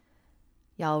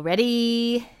Y'all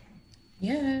ready?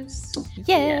 Yes.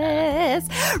 Yes.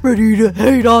 Yeah. Ready to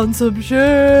hate on some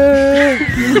shit.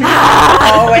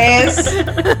 Always.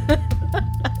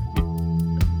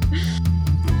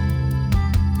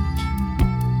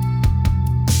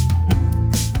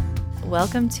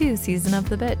 Welcome to Season of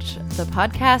the Bitch, the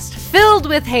podcast filled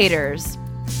with haters.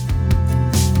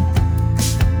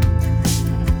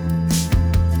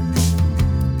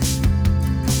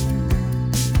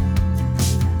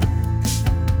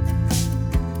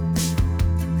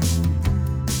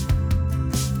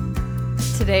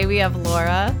 Today we have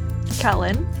Laura,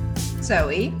 Kellen,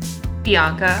 Zoe,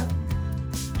 Bianca,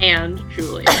 and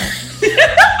Julia.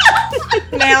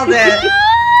 Nailed it.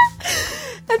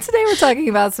 And today we're talking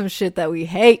about some shit that we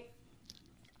hate.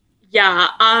 Yeah,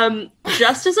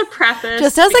 just as a preface.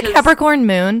 Just as a Capricorn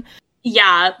moon.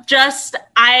 Yeah,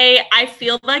 I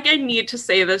feel like I need to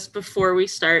say this before we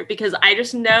start because I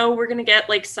just know we're going to get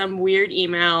like some weird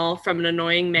email from an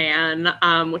annoying man,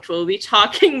 which we'll be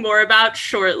talking more about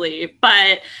shortly.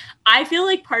 But I feel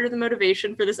like part of the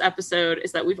motivation for this episode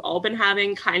is that we've all been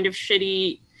having kind of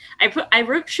shitty... I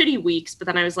wrote shitty weeks, but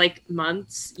then I was like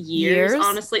months, years?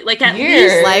 Honestly. Like at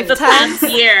least the past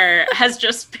year has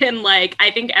just been like,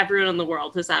 I think everyone in the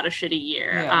world has had a shitty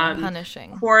year. Yeah,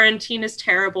 punishing. Quarantine is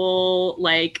terrible,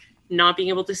 like not being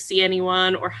able to see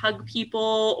anyone or hug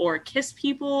people or kiss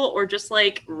people or just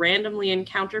like randomly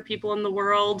encounter people in the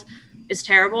world is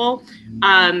terrible.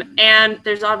 And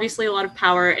there's obviously a lot of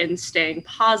power in staying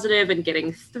positive and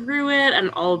getting through it and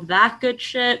all of that good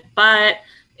shit, but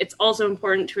it's also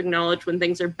important to acknowledge when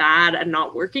things are bad and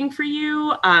not working for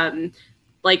you,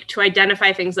 like to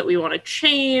identify things that we want to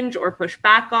change or push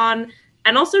back on.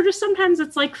 And also just sometimes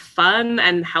it's like fun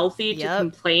and healthy to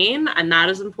complain, and that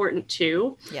is important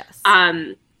too. Yes.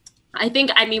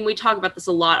 I mean, we talk about this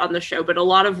a lot on the show, but a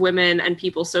lot of women and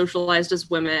people socialized as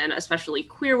women, especially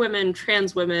queer women,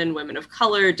 trans women, women of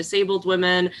color, disabled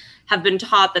women, have been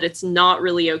taught that it's not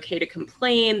really okay to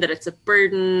complain, that it's a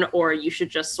burden, or you should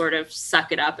just sort of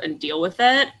suck it up and deal with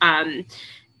it.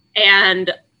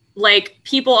 And like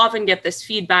people often get this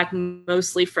feedback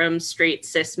mostly from straight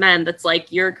cis men that's like,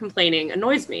 your complaining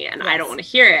annoys me and I don't want to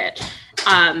hear it.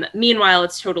 Meanwhile,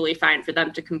 it's totally fine for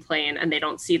them to complain and they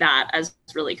don't see that as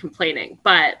really complaining.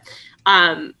 But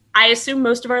I assume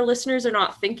most of our listeners are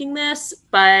not thinking this,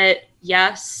 but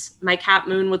yes, my cat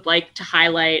Moon would like to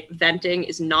highlight venting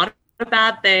is not a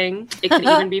bad thing. It can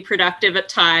even be productive at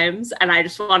times. And I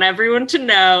just want everyone to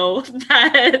know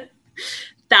that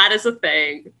that is a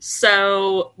thing.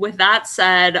 So with that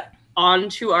said, on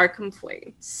to our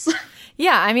complaints.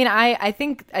 Yeah, I mean, I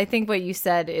think what you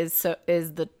said is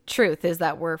the truth, is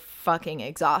that we're fucking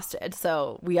exhausted.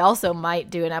 So we also might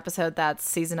do an episode that's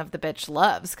Season of the Bitch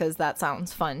Loves, because that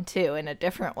sounds fun too in a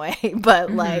different way.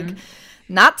 But like,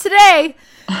 not today.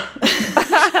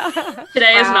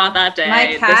 Today is not that day.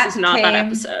 My cat this is not that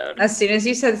episode. As soon as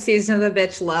you said Season of the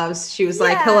Bitch Loves, she was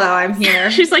like, hello, I'm here.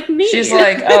 She's like me. She's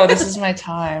like, oh, this is my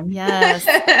time. Yes.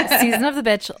 Season of the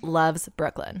Bitch loves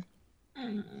Brooklyn.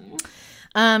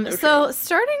 So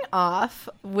starting off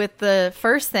with the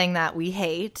first thing that we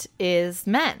hate is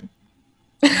men.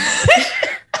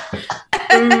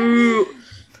 Ooh.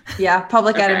 Yeah,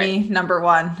 public enemy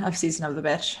 #1 of Season of the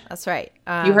Bitch. That's right.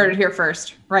 You heard it here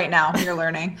first. Right now, you're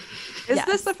learning. Is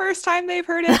this the first time they've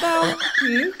heard it, though?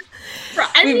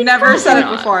 We've never said it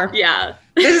before. Yeah.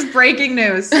 This is breaking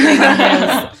news.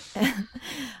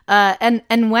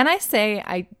 And when I say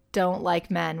I don't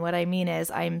like men, what I mean is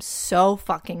I'm so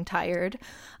fucking tired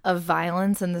of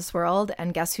violence in this world,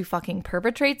 and guess who fucking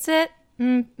perpetrates it?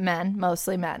 Men,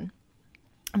 mostly men.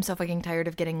 I'm so fucking tired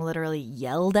of getting literally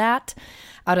yelled at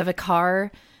out of a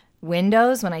car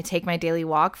windows when I take my daily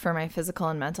walk for my physical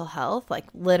and mental health, like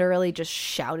literally just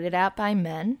shouted at by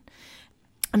men.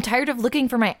 I'm tired of looking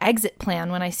for my exit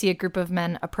plan when I see a group of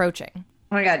men approaching.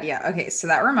 Oh my God, yeah. Okay, so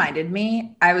that reminded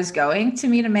me, I was going to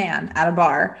meet a man at a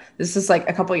bar. This was like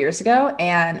a couple years ago.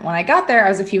 And when I got there, I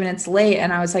was a few minutes late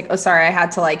and I was like, oh, sorry, I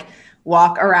had to like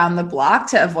walk around the block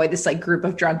to avoid this like group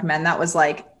of drunk men that was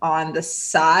like on the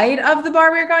side of the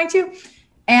bar we were going to.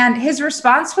 And his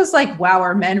response was like, wow,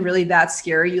 are men really that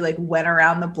scary? You like went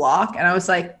around the block? And I was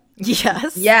like,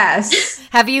 yes.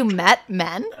 Have you met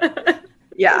men?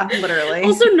 Yeah, literally.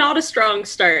 Also, not a strong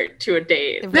start to a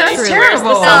date. That's like, terrible.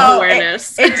 Where's the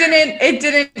self-awareness? It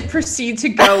didn't proceed to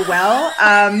go well.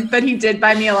 But he did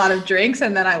buy me a lot of drinks,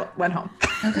 and then I went home.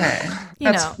 Okay.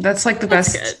 That's like the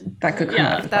best that could come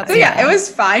out of that. So yeah, it was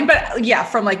fine. But yeah,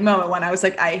 from like moment one, I was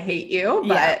like, I hate you,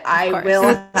 but I will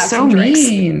have so some drinks.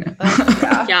 mean.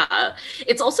 Yeah.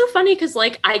 It's also funny because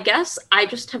like, I guess I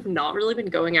just have not really been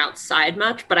going outside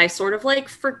much, but I sort of like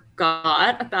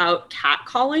forgot about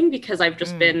catcalling because I've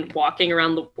just been walking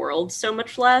around the world so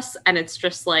much less. And it's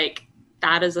just like,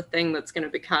 that is a thing that's going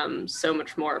to become so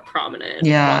much more prominent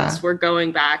once we're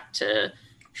going back to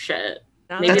shit.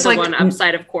 Maybe that's the like, one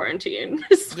upside of quarantine.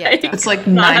 It's like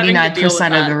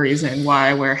 99% of the reason why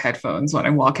I wear headphones when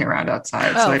I'm walking around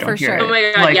outside, so I don't hear it. Oh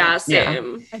my god, like,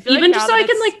 same. Yeah. Even just so I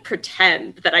can like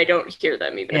pretend that I don't hear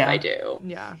them, even if I do.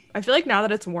 Yeah, I feel like now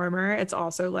that it's warmer, it's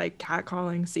also like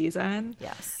catcalling season.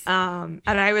 Yes. And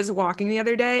I was walking the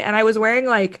other day, and I was wearing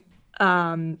like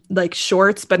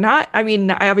shorts, but not, I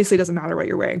mean, obviously it doesn't matter what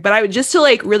you're wearing, but I would just to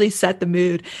like really set the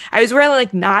mood. I was wearing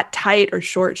like not tight or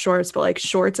short shorts, but like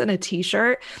shorts and a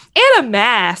t-shirt and a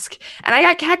mask. And I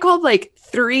got catcalled like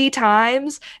 3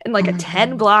 times in like a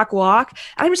 10 block walk.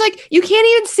 And I'm just like, you can't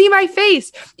even see my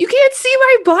face. You can't see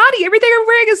my body. Everything I'm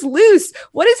wearing is loose.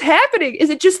 What is happening? Is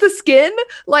it just the skin?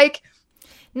 Like,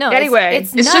 no, anyway,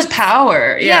 it's just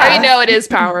power. Yeah, I know it is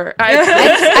power.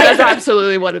 That's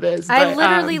absolutely what it is. I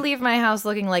literally leave my house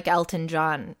looking like Elton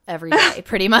John every day,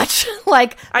 pretty much.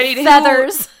 Like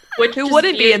feathers. Who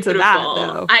wouldn't be into that,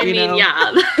 though? I mean,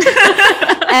 yeah.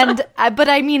 But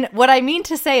I mean, what I mean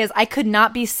to say is I could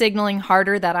not be signaling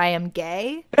harder that I am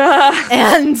gay.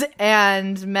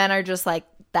 and men are just like,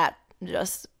 that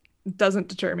just doesn't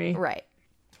deter me. Right.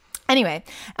 Anyway,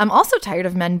 I'm also tired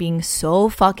of men being so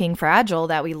fucking fragile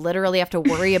that we literally have to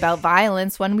worry about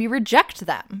violence when we reject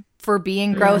them for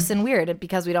being gross and weird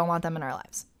because we don't want them in our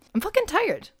lives. I'm fucking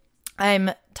tired.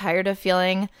 I'm tired of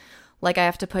feeling like I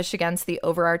have to push against the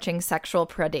overarching sexual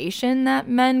predation that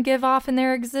men give off in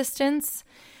their existence.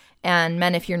 And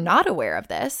men, if you're not aware of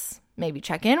this, maybe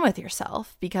check in with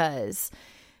yourself, because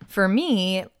for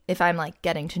me, if I'm like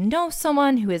getting to know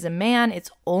someone who is a man, it's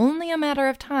only a matter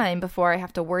of time before I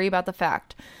have to worry about the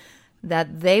fact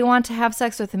that they want to have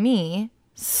sex with me.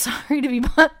 Sorry to be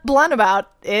blunt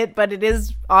about it, but it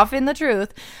is often the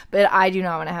truth. But I do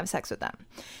not want to have sex with them.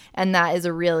 And that is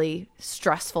a really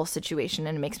stressful situation,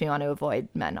 and it makes me want to avoid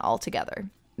men altogether.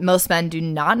 Most men do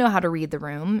not know how to read the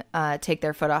room, take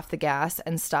their foot off the gas,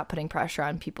 and stop putting pressure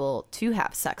on people to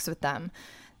have sex with them.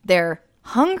 Their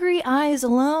hungry eyes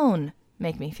alone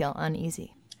make me feel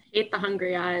uneasy. Hate the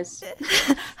hungry eyes.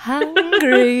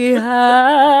 Hungry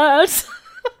eyes.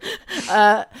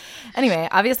 Anyway,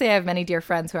 obviously I have many dear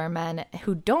friends who are men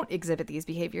who don't exhibit these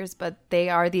behaviors, but they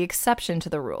are the exception to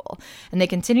the rule. And they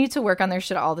continue to work on their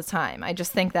shit all the time. I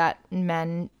just think that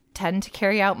men tend to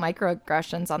carry out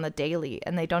microaggressions on the daily,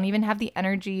 and they don't even have the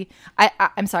energy.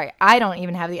 I'm sorry, I don't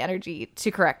even have the energy to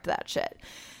correct that shit.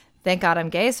 Thank God I'm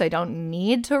gay, so I don't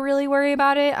need to really worry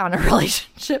about it on a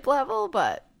relationship level,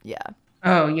 but yeah.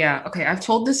 Oh, yeah. Okay, I've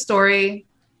told this story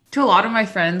to a lot of my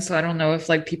friends, so I don't know if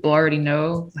like people already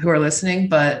know who are listening,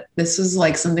 but this is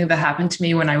like something that happened to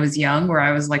me when I was young, where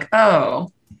I was like,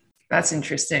 oh, that's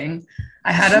interesting.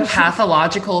 I had a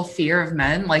pathological fear of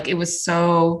men. Like it was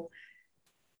so,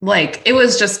 like, it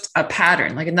was just a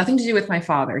pattern, like nothing to do with my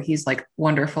father. He's like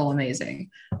wonderful, amazing.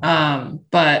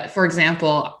 But for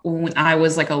example, when I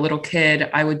was like a little kid,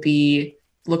 I would be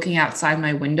looking outside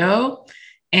my window,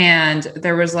 and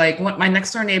there was like my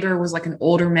next door neighbor was like an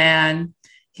older man.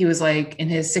 He was like in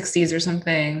his 60s or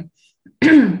something.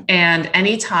 And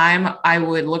anytime I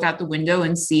would look out the window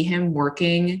and see him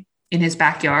working in his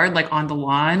backyard, like on the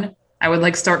lawn, I would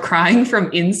like start crying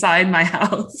from inside my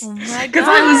house because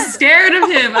I was scared of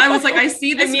him. I was like, I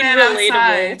see this man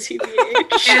outside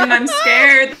and I'm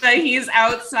scared that he's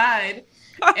outside.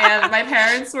 And my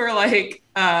parents were like,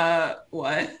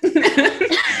 what?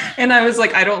 And I was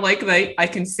like, I don't like that I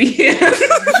can see him.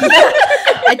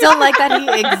 I don't like that he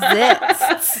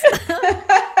exists.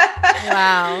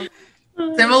 Wow.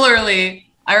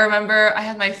 Similarly, I remember I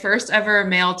had my first ever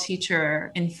male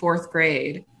teacher in 4th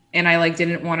grade, and I like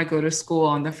didn't want to go to school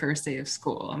on the first day of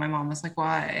school. And my mom was like,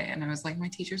 why? And I was like, my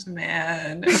teacher's a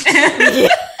man.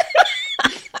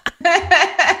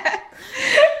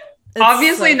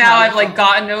 Obviously so now I've like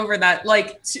gotten over that.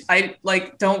 Like I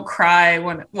like don't cry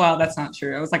when, well, that's not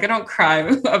true. I was like, I don't cry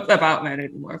about men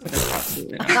anymore, but that's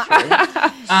absolutely not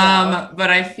true. But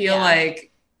I feel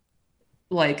like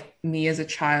me as a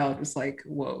child was like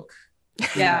woke.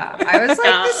 Yeah, I was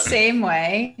like the same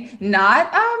way.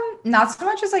 Not so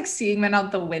much as like seeing men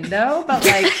out the window, but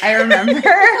like I remember,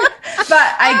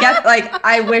 but I get like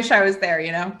I wish I was there,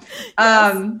 you know.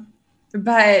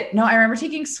 But no, I remember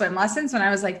taking swim lessons when I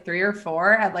was like 3 or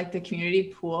 4 at like the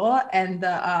community pool. And the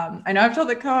I know I've told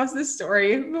the co-host this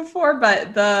story before,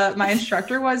 but my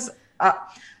instructor was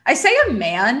I say a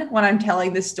man when I'm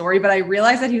telling this story, but I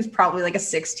realized that he was probably like a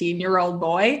 16-year-old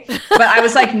boy. But I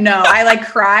was like, no, I like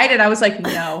cried and I was like,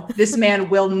 no, this man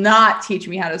will not teach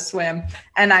me how to swim.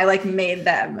 And I like made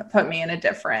them put me in a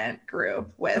different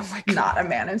group with not a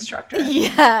man instructor.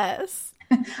 Yes.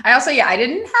 I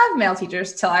didn't have male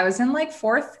teachers till I was in like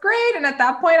 4th grade. And at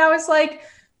that point I was like,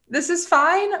 this is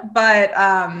fine. But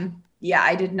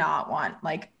I did not want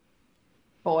like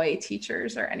boy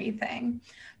teachers or anything.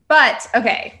 But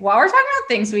okay, while we're talking about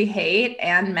things we hate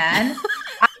and men,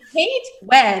 I hate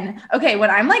when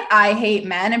I'm like, I hate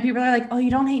men and people are like, oh,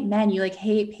 you don't hate men. You like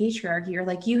hate patriarchy or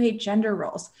like you hate gender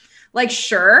roles. Like,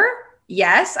 sure.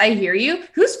 Yes, I hear you.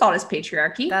 Whose fault is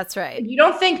patriarchy? That's right. You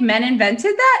don't think men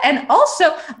invented that? And also,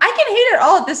 I can hate it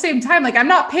all at the same time. Like, I'm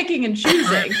not picking and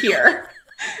choosing here.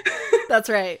 That's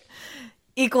right.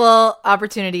 Equal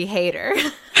opportunity hater.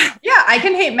 Yeah, I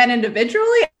can hate men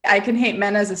individually. I can hate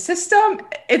men as a system.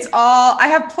 It's all, I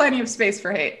have plenty of space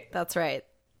for hate. That's right.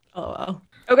 Oh, wow.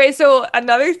 Okay, so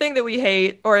another thing that we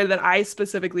hate, or that I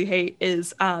specifically hate,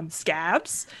 is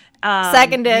scabs.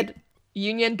 Seconded.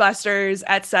 Union busters,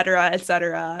 etc.,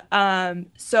 etc.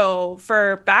 So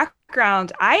for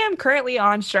background, I am currently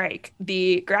on strike.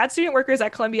 The grad student workers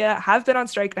at Columbia have been on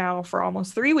strike now for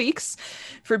almost 3 weeks.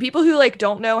 For people who like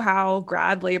don't know how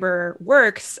grad labor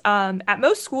works, at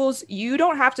most schools, you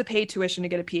don't have to pay tuition to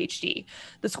get a PhD.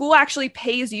 The school actually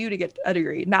pays you to get a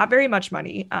degree. Not very much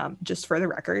money, just for the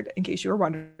record, in case you were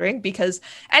wondering. Because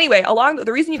anyway,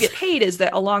 the reason you get paid is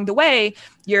that along the way,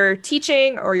 you're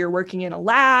teaching or you're working in a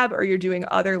lab or you're doing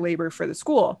other labor for the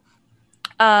school.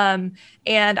 And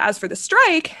as for the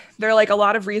strike, there are like a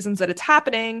lot of reasons that it's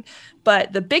happening,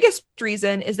 but the biggest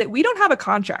reason is that we don't have a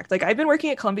contract. Like I've been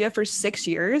working at Columbia for 6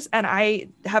 years and I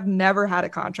have never had a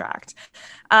contract.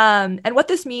 And what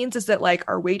this means is that like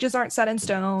our wages aren't set in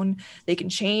stone. They can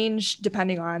change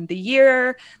depending on the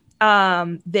year.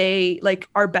 They like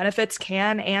our benefits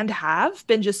can and have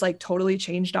been just like totally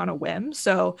changed on a whim.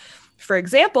 So for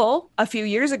example, a few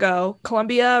years ago,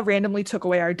 Columbia randomly took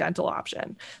away our dental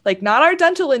option. Like not our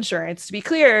dental insurance, to be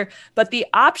clear, but the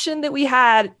option that we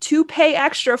had to pay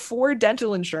extra for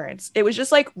dental insurance. It was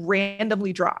just like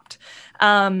randomly dropped.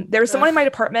 There was someone in my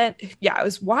department. Yeah, it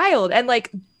was wild. And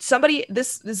like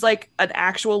this is like an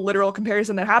actual literal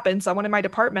comparison that happened. Someone in my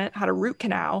department had a root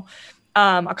canal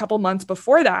a couple months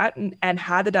before that and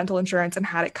had the dental insurance and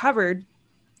had it covered.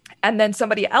 And then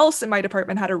somebody else in my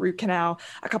department had a root canal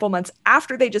a couple months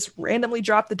after they just randomly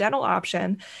dropped the dental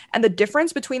option. And the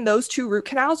difference between those 2 root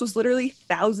canals was literally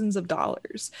thousands of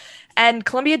dollars. And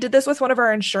Columbia did this with one of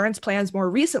our insurance plans more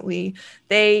recently.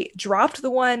 They dropped the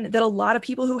one that a lot of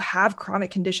people who have chronic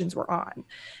conditions were on.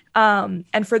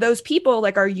 And for those people,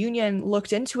 like our union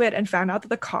looked into it and found out that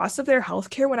the cost of their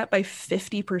healthcare went up by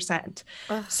 50%.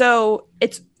 So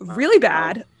it's really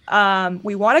bad.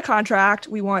 We want a contract,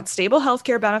 we want stable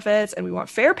healthcare benefits, and we want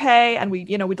fair pay. And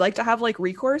we'd like to have like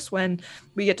recourse when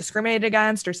we get discriminated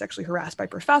against or sexually harassed by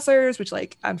professors, which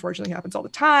like unfortunately happens all the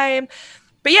time.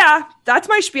 But yeah, that's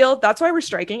my spiel. That's why we're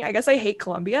striking. I guess I hate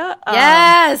Columbia.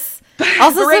 Yes.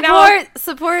 Also right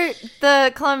support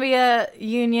the Columbia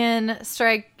Union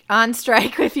on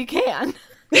strike if you can.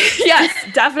 Yes,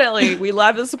 definitely. We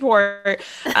love the support.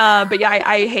 But yeah,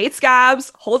 I hate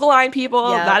scabs. Hold the line,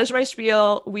 people. Yeah. That is my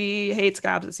spiel. We hate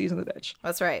scabs at Season of the Bitch.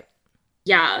 That's right.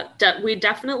 Yeah, we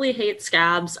definitely hate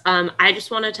scabs. I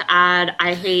just wanted to add,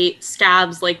 I hate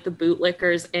scabs like the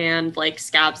bootlickers and like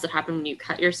scabs that happen when you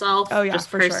cut yourself. Oh yeah, just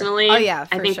for personally. Sure. Oh yeah,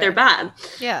 I think sure. they're bad.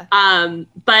 Yeah.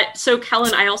 But so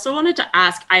Kellen, I also wanted to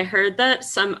ask, I heard that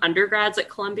some undergrads at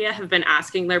Columbia have been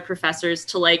asking their professors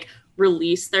to like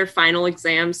release their final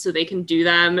exams so they can do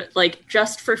them like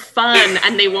just for fun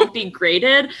and they won't be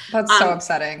graded. That's so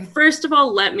upsetting. First of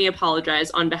all, let me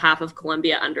apologize on behalf of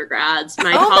Columbia undergrads.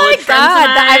 My Oh college my friends God,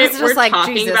 and I I was just were like,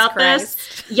 talking Jesus about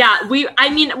Christ. this. Yeah,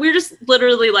 we're just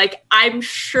literally like, I'm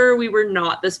sure we were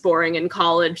not this boring in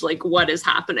college. Like, what is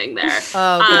happening there?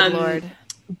 Oh, good Lord.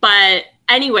 But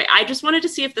anyway, I just wanted to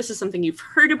see if this is something you've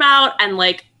heard about. And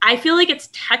like, I feel like it's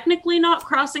technically not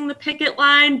crossing the picket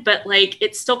line, but like,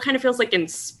 it still kind of feels like in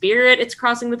spirit, it's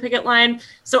crossing the picket line.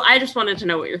 So I just wanted to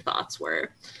know what your thoughts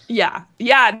were. Yeah.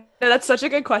 No, that's such a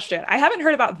good question. I haven't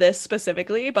heard about this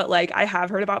specifically, but like I have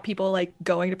heard about people like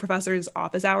going to professors'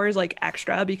 office hours like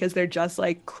extra because they're just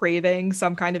like craving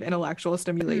some kind of intellectual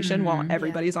stimulation while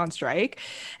everybody's on strike.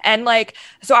 And like,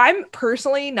 so I'm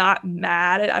personally not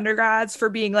mad at undergrads for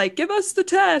being like, give us the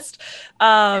test.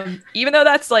 Even though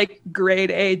that's like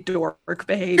grade A aka dork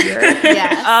behavior.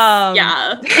 Yes.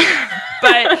 Yeah.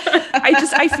 But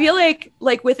I feel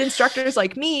like with instructors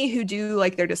like me who do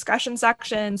like their discussion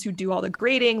sections, who do all the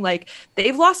grading, like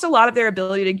they've lost a lot of their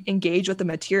ability to engage with the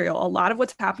material. A lot of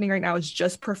what's happening right now is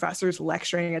just professors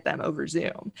lecturing at them over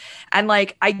Zoom. And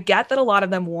like I get that a lot of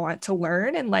them want to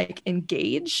learn and like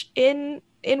engage in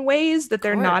ways that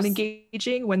they're not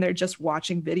engaging when they're just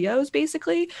watching videos,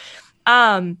 basically.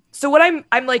 So what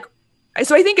I'm like,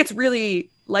 so I think it's really,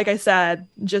 like I said,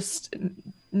 just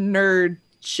nerd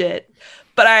shit,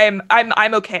 but I'm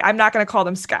okay. I'm not going to call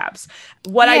them scabs.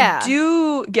 What I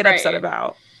do get upset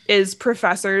about is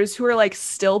professors who are like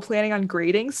still planning on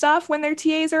grading stuff when their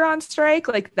TAs are on strike.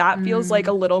 Like that feels like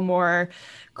a little more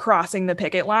crossing the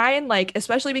picket line, like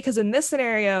especially because in this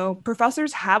scenario,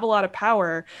 professors have a lot of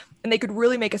power and they could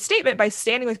really make a statement by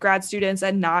standing with grad students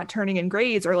and not turning in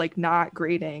grades or like not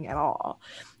grading at all.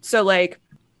 So like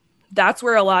that's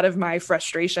where a lot of my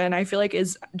frustration, I feel like,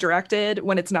 is directed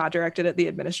when it's not directed at the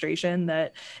administration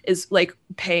that is like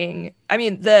paying. I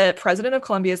mean, the president of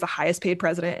Columbia is the highest paid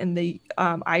president in the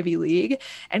Ivy League,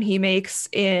 and he makes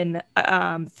in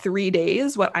 3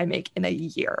 days what I make in a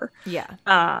year. Yeah.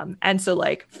 And so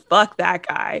like, fuck that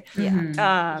guy.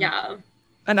 Yeah. Yeah.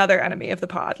 Another enemy of the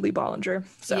pod, Lee Bollinger.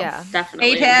 So yeah,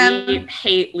 definitely. Hate him. We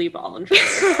hate Lee Bollinger.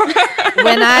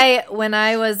 when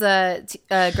I was a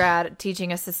grad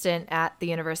teaching assistant at the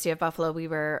University of Buffalo, we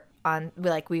were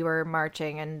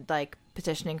marching and like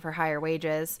petitioning for higher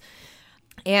wages.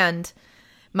 And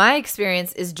my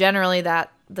experience is generally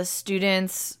that the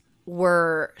students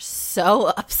were so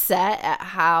upset at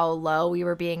how low we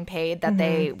were being paid that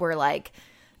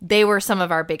they were some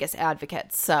of our biggest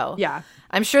advocates. So yeah,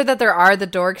 I'm sure that there are the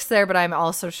dorks there, but I'm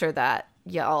also sure that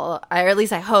y'all, or at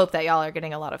least I hope that y'all are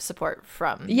getting a lot of support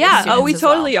from. Yeah. Oh, we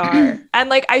totally well. are. And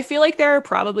like, I feel like there are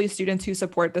probably students who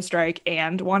support the strike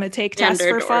and want to take tests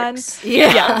for fun.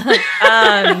 Yeah.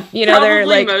 You know, Probably they're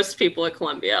like most people at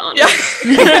Columbia,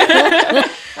 honestly.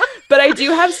 Yeah. But I do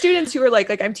have students who are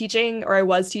like I'm teaching, or I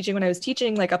was teaching when I was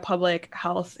teaching like a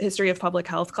history of public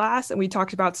health class. And we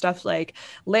talked about stuff like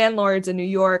landlords in New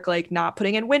York, like not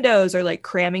putting in windows or like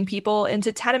cramming people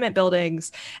into tenement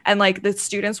buildings. And like the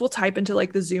students will type into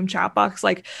like the Zoom chat box,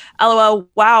 like, LOL,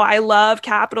 wow, I love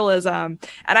capitalism.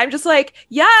 And I'm just like,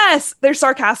 yes, they're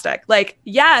sarcastic. Like,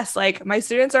 yes, like my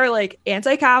students are like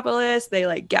anti-capitalist. They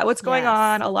like get what's going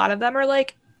on. A lot of them are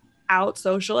like out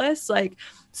socialists. Like,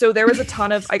 so there was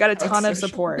I got a ton of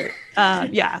support.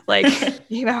 Like,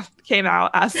 you know, came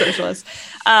out as socialist.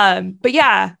 But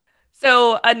yeah,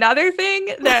 so another thing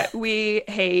that we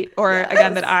hate, or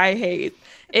again, that I hate,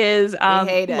 is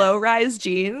low-rise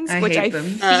jeans, which I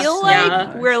feel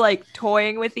like we're like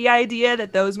toying with the idea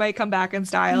that those might come back in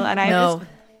style. And I'm just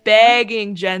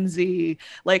begging Gen Z,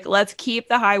 like, let's keep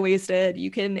the high-waisted.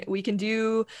 We can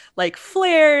do like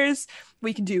flares.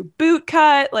 We can do boot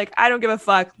cut. Like, I don't give a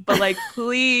fuck. But like,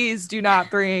 please do not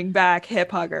bring back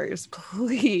hip huggers.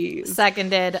 Please.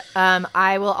 Seconded.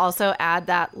 I will also add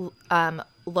that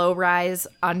low-rise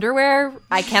underwear.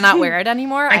 I cannot wear it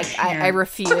anymore. I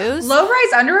refuse.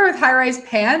 Low-rise underwear with high-rise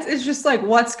pants is just like,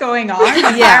 what's going on? Why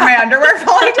are my underwear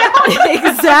falling down?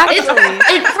 Exactly.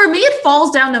 For me, it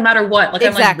falls down no matter what. Like,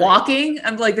 exactly. I'm like walking.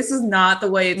 I'm like, this is not the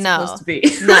way it's supposed to be.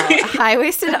 No,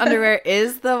 high-waisted underwear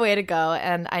is the way to go.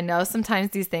 And I know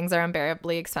sometimes these things are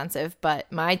unbearably expensive, but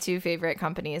my two favorite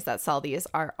companies that sell these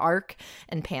are ARC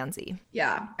and Pansy.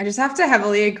 Yeah, I just have to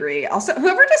heavily agree. Also,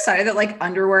 whoever decided that like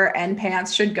underwear and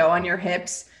pants should go on your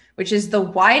hips, which is the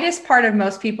widest part of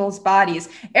most people's bodies.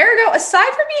 Ergo, aside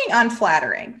from being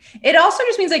unflattering, it also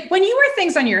just means like when you wear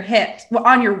things on your hips,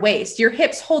 on your waist, your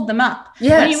hips hold them up.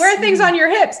 Yes. When you wear things on your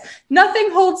hips, nothing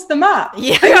holds them up.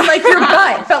 Yeah. I mean, like your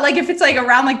butt. But like if it's like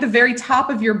around like the very top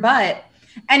of your butt.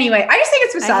 Anyway, I just think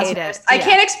it's misogynist. I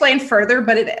can't explain further,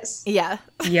 but it is. Yeah.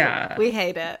 Yeah. We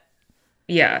hate it.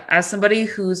 Yeah. As somebody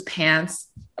whose pants,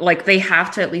 like, they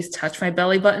have to at least touch my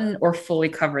belly button or fully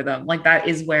cover them. Like,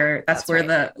 that's where right.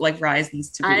 The like rise needs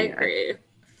to be. I agree.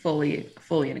 Fully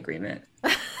in agreement.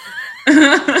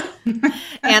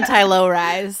 Anti-low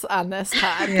rise on this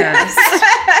pod. Yes.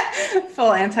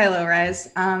 Full anti-low rise.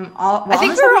 I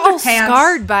think we're all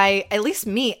scarred by, at least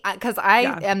me, because I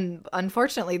am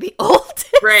unfortunately the oldest.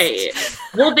 Right.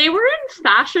 Well, they were in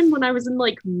fashion when I was in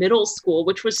like middle school,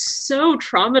 which was so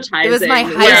traumatizing. It was my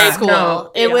high school.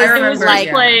 No, it was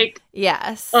like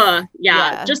yes.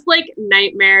 Yeah. Just like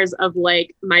nightmares of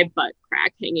like my butt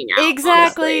crack hanging out.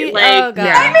 Exactly. Like, oh, God.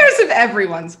 Nightmares of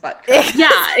everyone's butt crack. Yeah,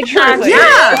 exactly.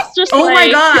 Yeah. It's just my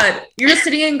God. You're just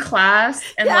sitting in class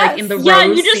and like in the row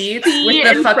you just seat. seats See with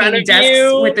in the front fucking of desks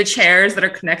you. with the chairs that are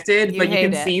connected, You but you hate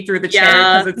can it. see through the Yeah,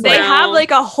 chair because it's They like, have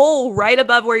like a hole right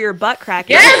above where your butt crack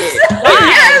is. yes,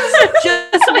 Why?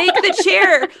 Just make the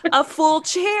chair a full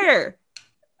chair.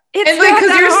 It's and like not because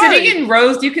that you're hard. sitting in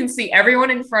rows, you can see everyone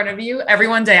in front of you,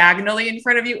 everyone diagonally in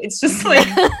front of you. It's just like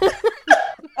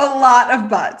A lot of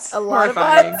butts. A lot of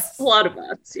Horrifying. butts. A lot of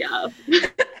butts, yeah.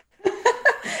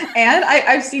 And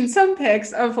I've seen some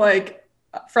pics of like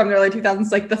from the early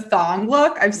 2000s, like the thong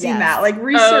look. I've seen Yes. that like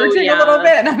resurging yeah. a little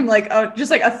bit. And I'm like, oh,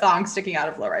 just like a thong sticking out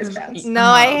of low-rise pants. No,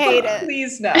 I hate it.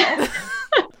 Please no.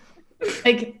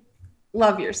 Like,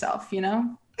 love yourself, you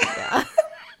know? Yeah.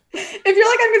 If you're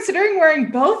like, I'm considering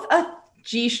wearing both a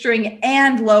G-string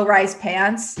and low-rise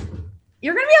pants,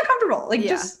 you're gonna be uncomfortable. Like, Yeah,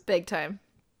 just big time.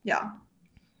 yeah.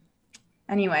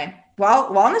 Anyway,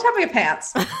 while on the topic of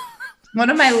pants, one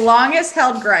of my longest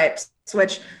held gripes,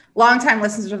 which longtime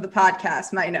listeners of the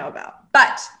podcast might know about,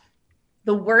 but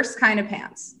the worst kind of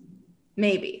pants,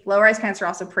 maybe. Low-rise pants are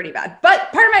also pretty bad.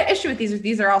 But part of my issue with these is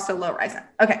these are also low-rise.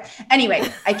 Okay. Anyway,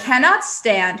 I cannot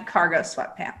stand cargo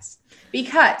sweatpants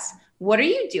because what are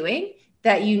you doing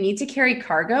that you need to carry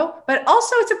cargo, but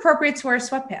also it's appropriate to wear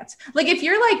sweatpants? Like if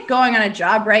you're like going on a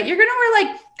job, right? You're going to wear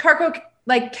like cargo,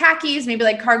 like khakis, maybe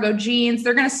like cargo jeans.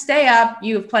 They're going to stay up.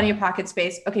 You have plenty of pocket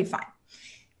space. Okay, fine.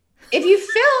 If you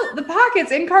fill the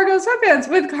pockets in cargo sweatpants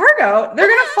with cargo, they're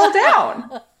going to fall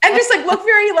down and just like look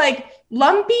very like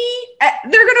lumpy.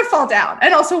 They're going to fall down.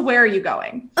 And also, where are you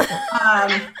going? So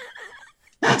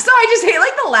I just hate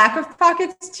like the lack of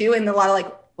pockets too. And a lot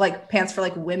of like pants for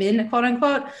like women, quote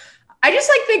unquote. I just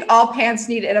like think all pants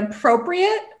need an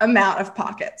appropriate amount of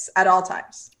pockets at all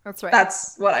times. That's right.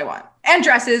 That's what I want. And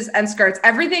dresses and skirts,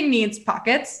 everything needs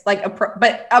pockets, like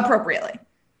but appropriately.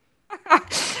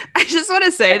 I just want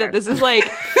to say that this is like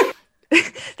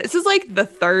the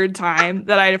third time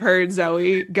that I've heard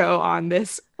Zoe go on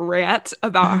this rant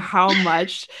about how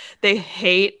much they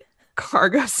hate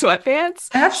cargo sweatpants.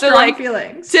 I have So, strong like,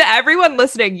 feelings. to everyone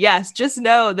listening, yes, just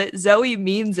know that Zoe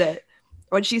means it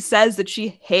when she says that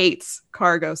she hates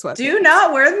cargo sweatpants. Do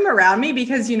not wear them around me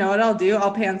because you know what I'll do?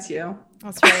 I'll pants you.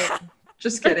 That's right.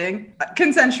 Just kidding.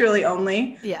 Consensually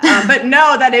only. Yeah. But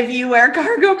know that if you wear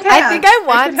cargo pants, I think I it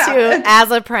want could to happen. as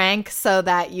a prank so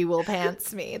that you will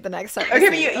pants me the next time. I Okay,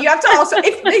 but see you have to also.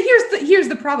 Here's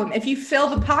the problem. If you fill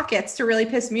the pockets to really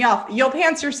piss me off, you'll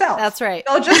pants yourself. That's right.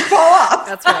 They'll just fall off.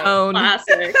 That's right. Own.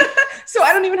 Classic. So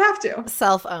I don't even have to.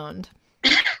 Self-owned.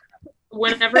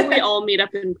 Whenever we all meet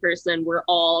up in person, we're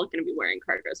all going to be wearing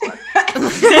cargo sweats.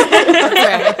 That's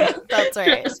right. That's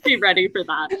right. Just be ready for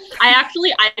that.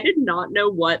 I did not know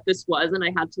what this was and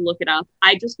I had to look it up.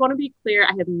 I just want to be clear.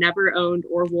 I have never owned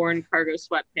or worn cargo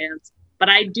sweatpants, but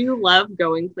I do love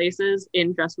going places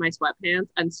in just my sweatpants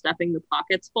and stuffing the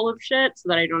pockets full of shit so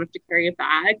that I don't have to carry a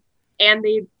bag. And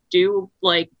they do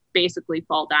like basically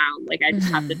fall down. Like I just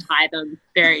have to tie them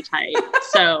very tight.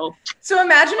 So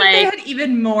imagine if they like- had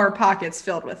even more pockets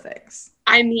filled with things.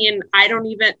 I mean, I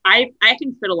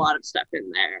can fit a lot of stuff in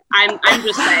there. I'm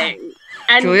just saying.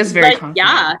 And Julia's very like, confident.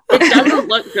 yeah, it doesn't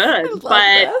look good, love but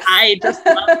this. I just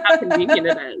love how convenient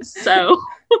it is. So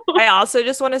I also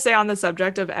just want to say on the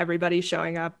subject of everybody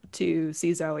showing up to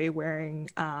see Zoe wearing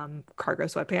cargo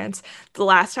sweatpants, the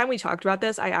last time we talked about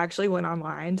this, I actually went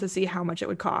online to see how much it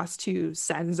would cost to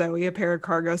send Zoe a pair of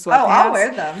cargo sweatpants. Oh, I'll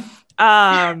wear them.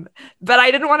 But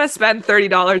I didn't want to spend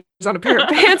 $30 on a pair of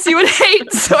pants you would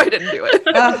hate, so I didn't do it.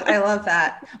 Oh, I love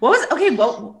that. Well,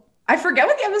 I forget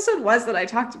what the episode was that I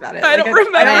talked about it. I don't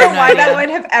remember. I don't I know have no why that idea. would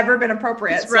have ever been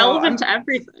appropriate. it's relevant to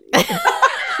everything.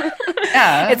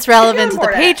 Yeah. It's relevant to the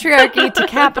Important. patriarchy, to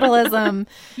capitalism.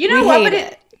 You know We what?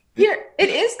 hate But it. it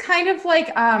is kind of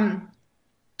like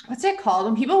what's it called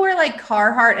when people wear like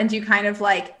Carhartt and do kind of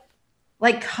like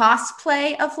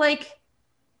cosplay of like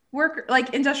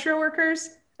industrial workers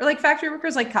or like factory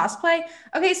workers, like cosplay.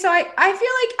 Okay, so I feel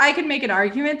like I could make an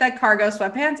argument that cargo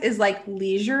sweatpants is like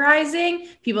leisureizing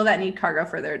people that need cargo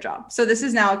for their job. So this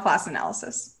is now a class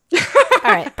analysis. All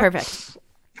right, perfect.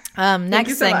 Next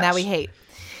you so thing that much. we hate.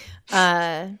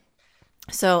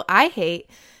 So I hate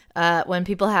when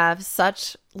people have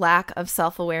such lack of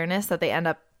self-awareness that they end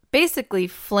up basically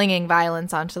flinging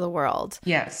violence onto the world.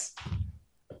 Yes.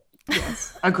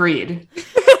 Yes. Agreed.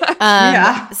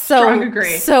 Yeah, strong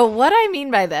agree. So what I mean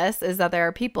by this is that there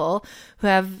are people who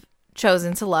have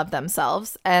chosen to love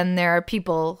themselves and there are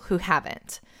people who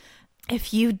haven't.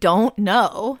 If you don't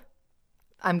know,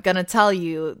 I'm going to tell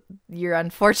you, you're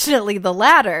unfortunately the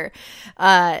latter.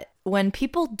 When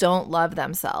people don't love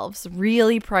themselves,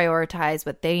 really prioritize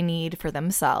what they need for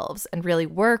themselves and really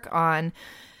work on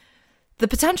the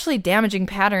potentially damaging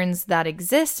patterns that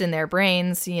exist in their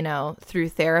brains, you know, through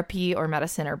therapy or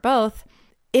medicine or both,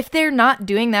 if they're not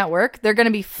doing that work, they're going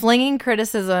to be flinging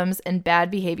criticisms and bad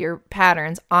behavior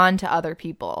patterns onto other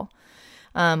people,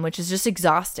 which is just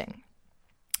exhausting.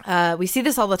 We see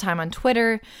this all the time on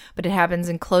Twitter, but it happens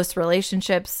in close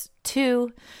relationships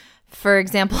too. For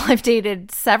example, I've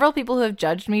dated several people who have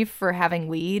judged me for having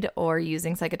weed or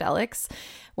using psychedelics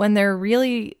when they're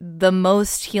really the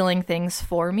most healing things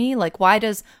for me. Like, why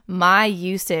does my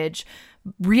usage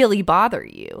really bother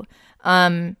you?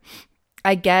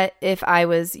 I get if I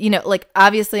was, you know, like,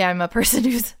 obviously I'm a person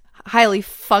who's highly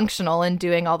functional in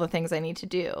doing all the things I need to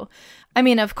do. I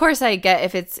mean, of course I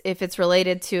get if it's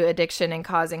related to addiction and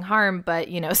causing harm, but,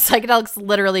 you know, psychedelics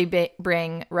literally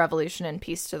bring revolution and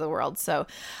peace to the world. So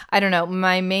I don't know.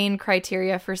 My main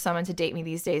criteria for someone to date me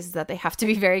these days is that they have to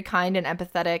be very kind and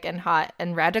empathetic and hot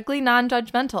and radically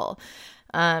non-judgmental.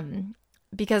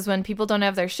 Because when people don't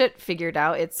have their shit figured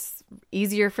out, it's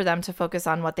easier for them to focus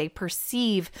on what they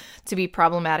perceive to be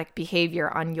problematic behavior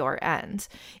on your end,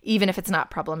 even if it's not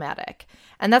problematic.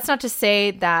 And that's not to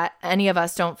say that any of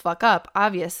us don't fuck up,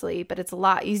 obviously, but it's a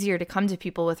lot easier to come to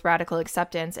people with radical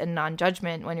acceptance and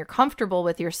non-judgment when you're comfortable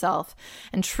with yourself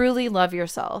and truly love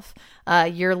yourself.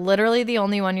 You're literally the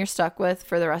only one you're stuck with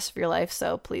for the rest of your life,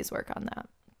 so please work on that.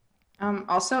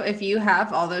 Also, if you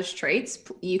have all those traits,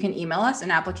 you can email us an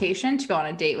application to go on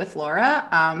a date with Laura.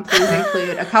 Please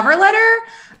include a cover letter,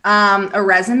 a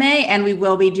resume, and we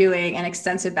will be doing an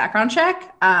extensive background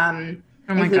check.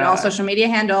 Include all social media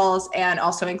handles and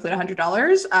also include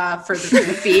 $100 for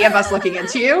the fee of us looking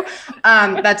into you.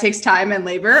 That takes time and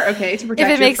labor, okay, to protect your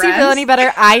friends. If it makes you feel any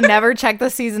better, I never check the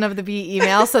Season of the Bee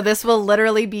email, so this will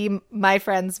literally be my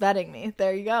friends vetting me.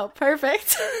 There you go.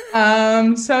 Perfect.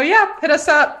 So yeah, hit us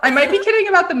up. I might be kidding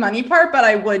about the money part, but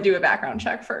I would do a background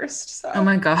check first. So. Oh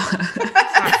my God.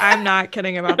 I'm not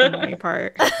kidding about the money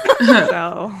part.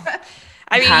 So...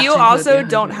 I mean, you also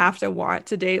don't have to want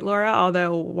to date Laura,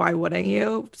 although why wouldn't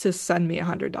you? To send me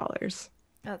 $100.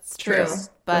 That's true.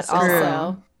 But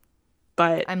also,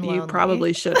 but I'm you lonely.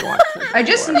 Probably should want to. I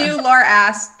just knew Laura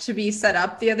asked to be set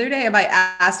up the other day. And by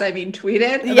asked, I mean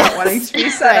tweeted about wanting to be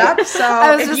set up. So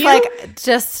I was just like,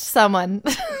 just someone.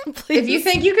 Please. If you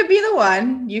think you could be the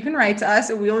one, you can write to us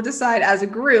and we will decide as a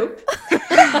group.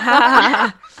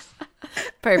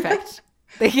 Perfect.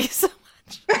 Thank you so much.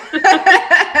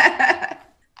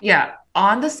 Yeah,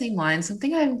 on the same line,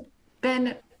 something I've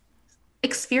been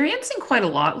experiencing quite a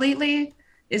lot lately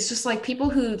is just like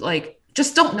people who like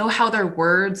just don't know how their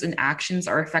words and actions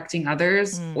are affecting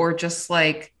others, or just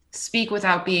like speak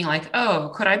without being like,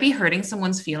 oh, could I be hurting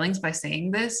someone's feelings by saying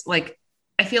this? Like,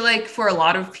 I feel like for a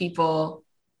lot of people,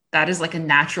 that is like a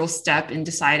natural step in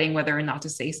deciding whether or not to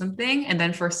say something. And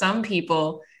then for some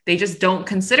people, they just don't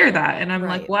consider that. And I'm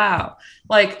like, wow,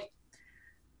 like,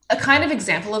 a kind of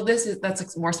example of this is that's like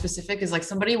more specific is like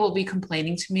somebody will be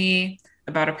complaining to me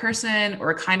about a person or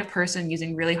a kind of person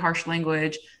using really harsh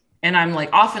language. And I'm like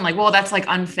often like, well, that's like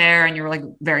unfair. And you're like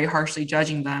very harshly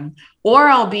judging them. Or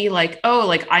I'll be like, oh,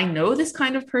 like I know this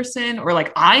kind of person, or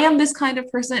like I am this kind of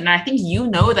person. And I think you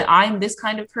know that I'm this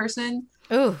kind of person.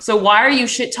 Ooh. So why are you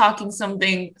shit talking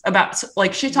something about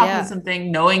like shit talking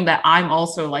something knowing that I'm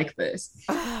also like this?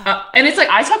 And it's like,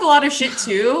 I talk a lot of shit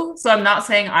too. So I'm not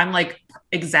saying I'm like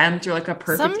exempt or like a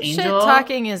perfect angel. Shit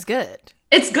talking is good.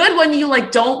 It's good when you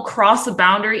like don't cross the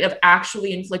boundary of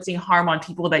actually inflicting harm on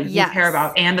people that you care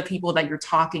about and the people that you're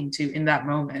talking to in that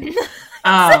moment.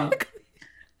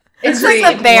 It's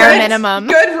like the bare minimum.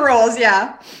 Good rules,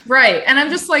 yeah. Right. And I'm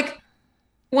just like,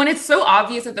 when it's so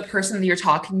obvious that the person that you're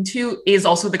talking to is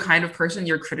also the kind of person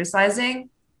you're criticizing,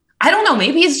 I don't know,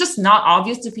 maybe it's just not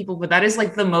obvious to people, but that is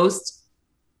like the most,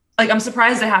 like, I'm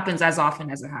surprised it happens as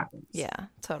often as it happens. Yeah,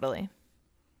 totally.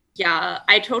 Yeah,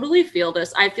 I totally feel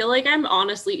this. I feel like I'm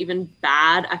honestly even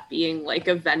bad at being like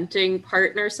a venting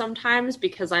partner sometimes,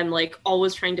 because I'm like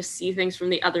always trying to see things from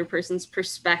the other person's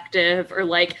perspective, or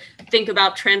like think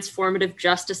about transformative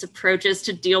justice approaches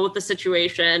to deal with the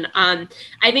situation. I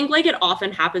think like it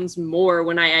often happens more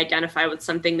when I identify with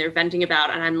something they're venting about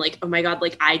and I'm like, oh my God,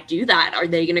 like I do that. Are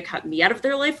they going to cut me out of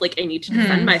their life? Like I need to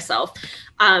defend myself.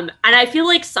 And I feel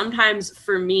like sometimes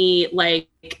for me, like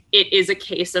it is a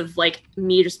case of like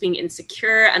me just being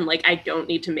insecure and like I don't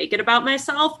need to make it about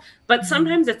myself. But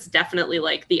sometimes it's definitely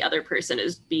like the other person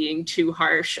is being too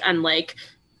harsh and like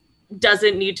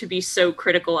doesn't need to be so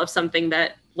critical of something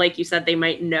that, like you said, they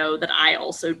might know that I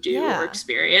also do or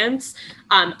experience.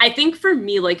 I think for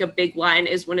me, like a big line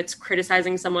is when it's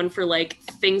criticizing someone for like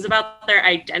things about their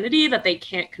identity that they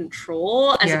can't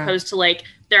control, as opposed to like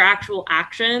their actual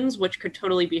actions, which could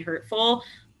totally be hurtful.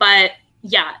 But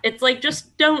Yeah, it's like,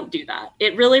 just don't do that.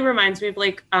 It really reminds me of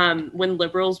like when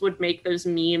liberals would make those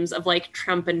memes of like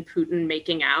Trump and Putin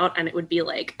making out, and it would be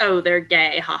like, oh, they're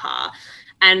gay, haha.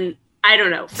 And I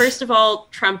don't know. First of all,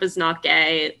 Trump is not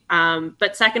gay.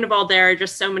 But second of all, there are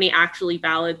just so many actually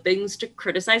valid things to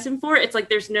criticize him for. It's like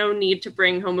there's no need to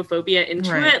bring homophobia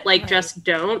into it. Like, just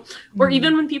don't. Or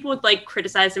even when people would like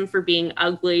criticize him for being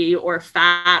ugly or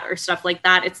fat or stuff like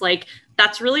that, it's like,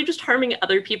 that's really just harming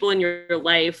other people in your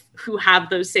life who have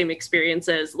those same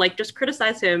experiences. Like, just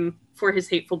criticize him for his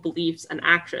hateful beliefs and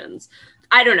actions.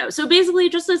 I don't know. So basically,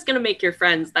 just is going to make your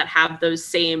friends that have those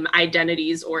same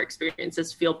identities or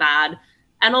experiences feel bad.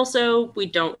 And also, we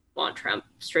don't want Trump.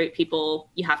 Straight people,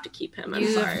 you have to keep him. I'm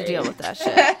sorry. Have to deal with that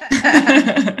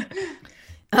shit.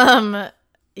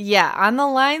 Yeah, on the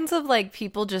lines of like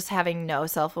people just having no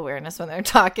self-awareness when they're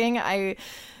talking, I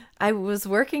was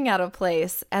working at a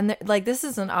place, and like this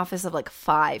is an office of like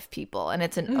 5 people, and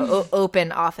it's an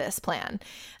open office plan.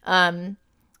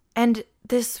 And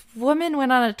this woman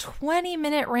went on a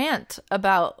 20-minute rant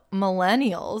about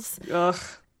millennials. Ugh.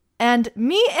 And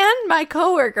me and my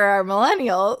coworker are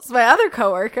millennials, my other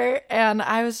coworker. And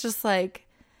I was just like,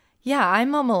 yeah,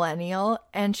 I'm a millennial.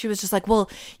 And she was just like, well,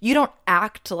 you don't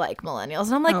act like millennials.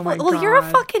 And I'm like, well, you're a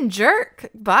fucking jerk.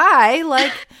 Bye.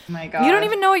 Like, Oh my God. you don't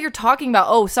even know what you're talking about.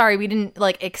 Oh, sorry, we didn't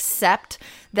like accept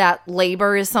that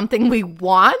labor is something we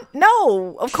want.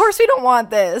 No, of course we don't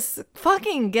want this.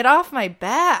 Fucking get off my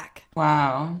back.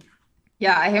 Wow.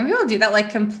 Yeah, I hear people do that, like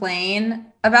complain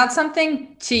about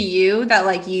something to you that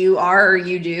like you are or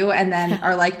you do, and then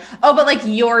are like, oh, but like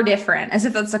you're different, as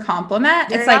if that's a compliment.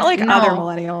 They're it's not like like no. other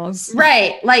millennials.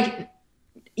 Right. Like,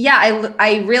 yeah,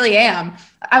 I really am.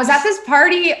 I was at this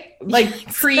party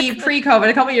like pre-COVID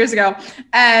a couple years ago,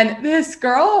 and this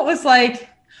girl was like,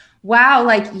 wow,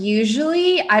 like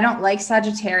usually I don't like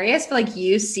Sagittarius, but like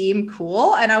you seem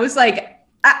cool. And I was like,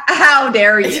 how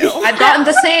dare you? I've gotten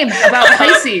the same about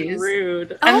Pisces.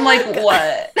 Rude. I'm like,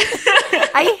 what?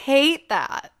 I hate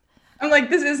that. I'm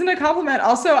like, this isn't a compliment.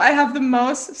 Also, I have the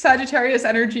most Sagittarius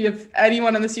energy of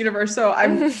anyone in this universe, so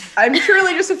I'm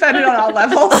truly just offended on all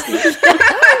levels.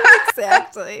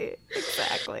 Exactly.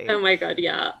 Oh my God,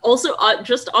 yeah. Also,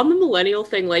 just on the millennial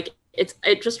thing, like,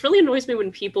 it just really annoys me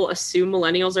when people assume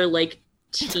millennials are like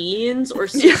teens or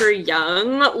super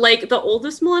young. Like, the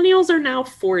oldest millennials are now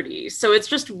 40, so it's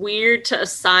just weird to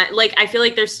assign. Like, I feel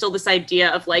like there's still this idea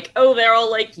of like, oh, they're all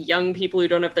like young people who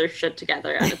don't have their shit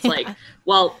together, and it's like,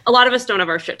 well, a lot of us don't have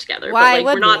our shit together. Why but like,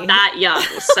 would we're not we? that young,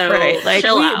 so Right, like,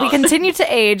 chill out. We continue to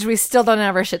age. We still don't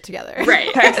have our shit together.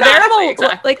 Right. There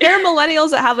Exactly. like there are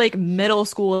millennials that have like middle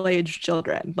school age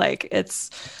children. Like it's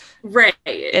Right.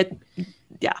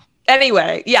 yeah.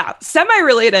 Anyway, yeah,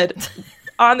 semi-related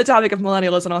on the topic of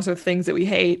millennials and also things that we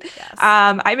hate. Yes.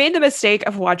 I made the mistake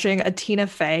of watching a Tina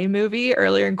Fey movie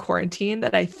earlier in quarantine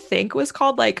that I think was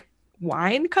called like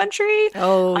Wine Country.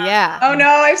 Oh, yeah. Oh no,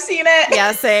 I've seen it.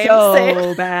 Yeah, same.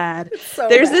 So bad. So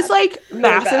There's bad. this like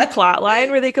massive bad. plot line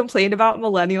where they complained about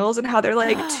millennials and how they're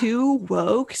like too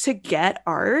woke to get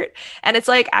art. And it's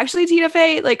like, actually, Tina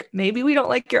Fey, like maybe we don't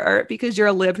like your art because you're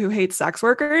a lib who hates sex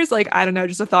workers. Like, I don't know,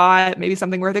 just a thought, maybe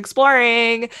something worth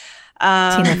exploring.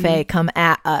 Tina Fey, come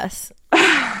at us.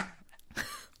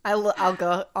 I'll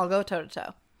go toe to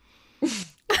toe.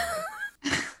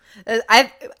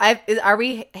 Are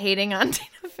we hating on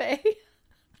Tina Fey?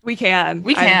 We can.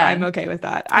 We can. I'm okay with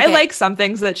that. I Okay. like some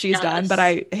things that she's done, Yes. but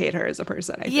I hate her as a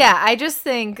person. I think. Yeah, I just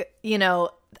think,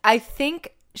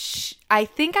 I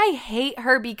think I hate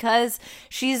her because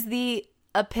she's the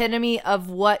epitome of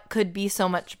what could be so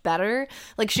much better.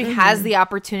 Like, she has the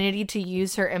opportunity to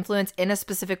use her influence in a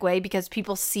specific way because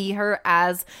people see her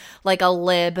as like a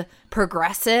lib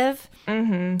progressive,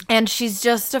 and she's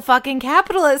just a fucking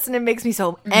capitalist, and it makes me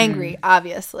so angry,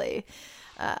 obviously.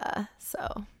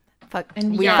 So fuck,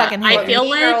 And we yeah, fucking I hate What feel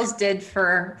Mean like- Girls did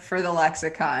for the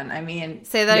lexicon. I mean,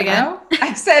 Say that you again? know?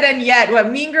 I said, and yet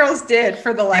what Mean Girls did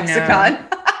for the lexicon.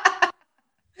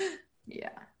 Yeah.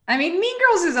 I mean, Mean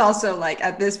Girls is also like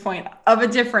at this point of a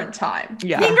different time.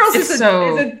 Yeah. Mean Girls It's is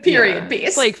so- a period yeah. piece.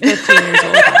 It's like 15 years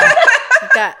old. now.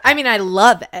 that. I mean, I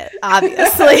love it,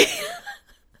 obviously.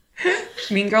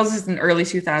 Mean Girls is an early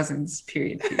 2000s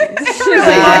period piece.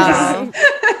 Wow.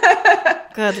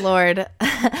 Good Lord.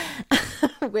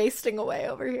 Wasting away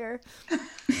over here.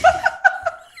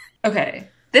 Okay.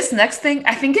 This next thing,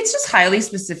 I think it's just highly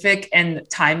specific and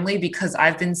timely because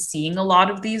I've been seeing a lot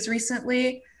of these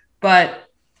recently, but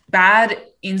bad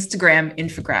Instagram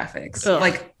infographics. Ugh.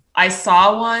 Like, I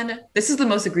saw one. This is the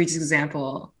most egregious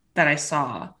example that I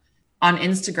saw on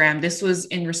Instagram. This was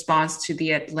in response to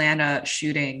the Atlanta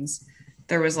shootings.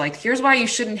 there was like, here's why you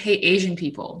shouldn't hate Asian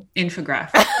people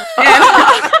infographic.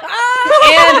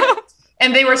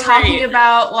 And they were talking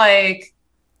about like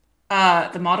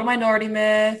the model minority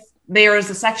myth. There was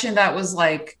a section that was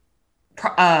like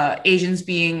Asians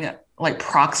being like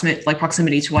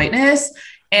proximity to whiteness.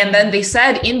 And then they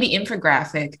said in the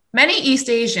infographic, many East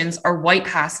Asians are white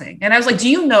passing. And I was like, do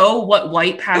you know what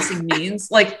white passing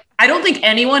means? Like, I don't think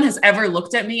anyone has ever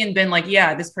looked at me and been like,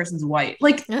 yeah, this person's white.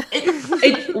 Like,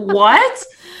 what?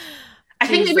 I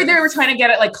think maybe they were trying to get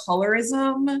at like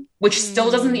colorism, which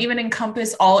still doesn't even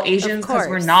encompass all Asians because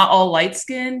we're not all light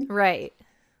skinned. Right.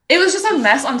 It was just a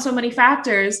mess on so many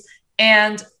factors.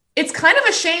 And it's kind of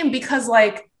a shame because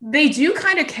like they do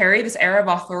kind of carry this air of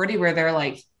authority where they're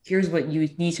like, here's what you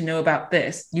need to know about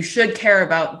this. You should care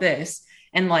about this.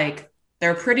 And like,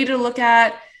 they're pretty to look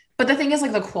at. But the thing is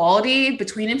like the quality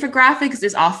between infographics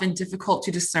is often difficult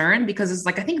to discern because it's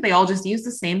like, I think they all just use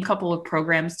the same couple of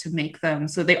programs to make them.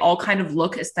 So they all kind of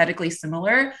look aesthetically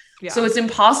similar. Yeah. So it's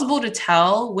impossible to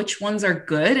tell which ones are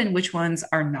good and which ones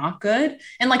are not good.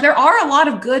 And like, there are a lot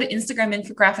of good Instagram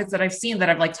infographics that I've seen that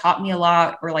have like taught me a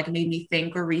lot or like made me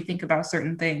think or rethink about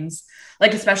certain things.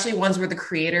 Like, especially ones where the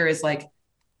creator is like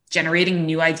generating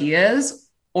new ideas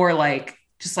or like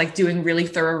just like doing really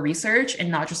thorough research and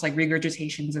not just like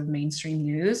regurgitations of mainstream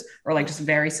news or like just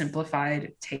very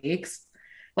simplified takes.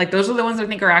 Like those are the ones I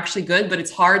think are actually good, but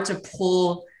it's hard to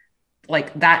pull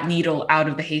like that needle out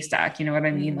of the haystack. You know what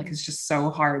I mean? Like, it's just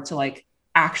so hard to like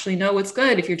actually know what's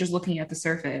good if you're just looking at the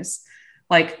surface.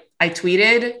 Like I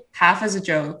tweeted half as a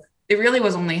joke. It really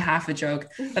was only half a joke,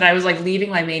 but I was like leaving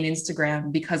my main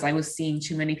Instagram because I was seeing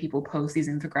too many people post these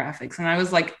infographics. And I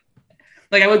was like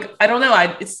I don't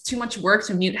know. It's too much work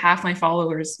to mute half my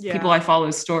followers, people I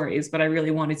follow stories, but I really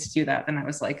wanted to do that. And I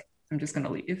was like, I'm just going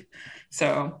to leave.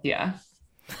 So yeah,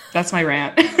 that's my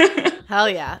rant. Hell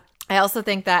yeah. I also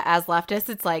think that as leftists,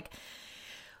 it's like,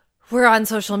 we're on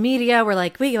social media. We're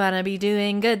like, we want to be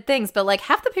doing good things. But like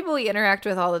half the people we interact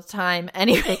with all the time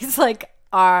anyways, like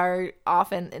are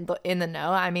often in the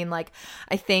know. I mean, like,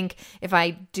 I think if I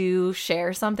do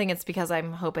share something, it's because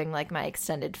I'm hoping like my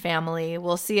extended family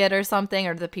will see it or something,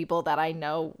 or the people that I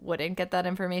know wouldn't get that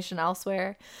information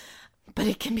elsewhere. But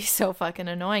it can be so fucking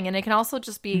annoying. And it can also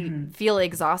just be feel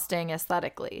exhausting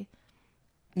aesthetically.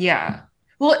 Yeah.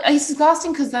 Well, it's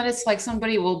exhausting because then it's like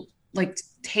somebody will like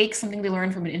take something they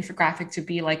learned from an infographic to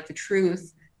be like the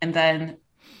truth. And then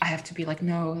I have to be like,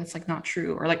 no, that's like not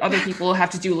true. Or like other people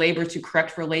have to do labor to correct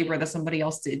for labor that somebody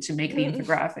else did to make the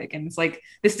infographic. And it's like,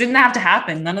 this didn't have to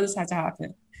happen. None of this had to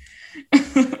happen.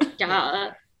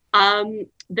 Yeah.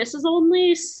 This is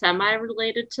only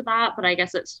semi-related to that, but I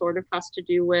guess it sort of has to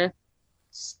do with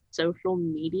social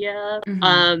media.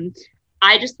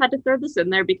 I just had to throw this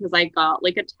in there because I got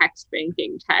like a text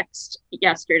banking text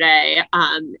yesterday.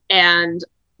 And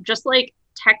just like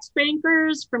text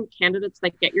bankers from candidates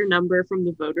that get your number from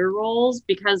the voter rolls,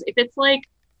 because if it's like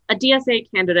a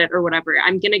DSA candidate or whatever,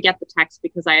 I'm going to get the text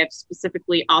because I have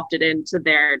specifically opted into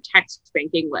their text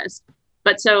banking list.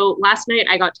 But so last night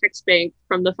I got text bank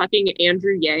from the fucking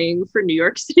Andrew Yang for New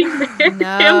York City Mayor campaign.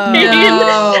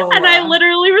 And I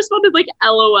literally responded like,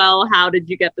 LOL, how did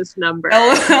you get this number?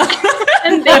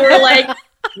 And they were like,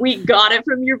 we got it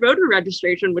from your voter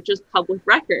registration, which is public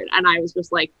record. And I was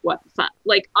just like, what the fuck?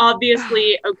 Like,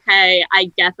 obviously, okay,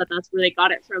 I get that that's where they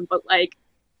got it from, but like,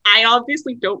 I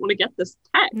obviously don't want to get this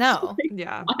text. No. Like,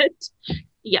 yeah. What?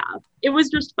 Yeah. It was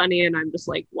just funny. And I'm just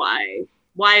like, why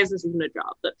is this even a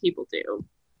job that people do?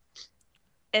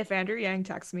 If Andrew Yang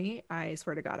texts me, I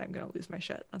swear to God, I'm going to lose my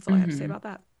shit. That's all I have to say about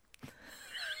that.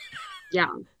 Yeah.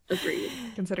 Agreed.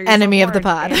 Consider enemy of the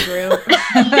pod. Andrew.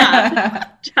 Yeah,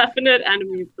 definite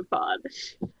enemy of the pod.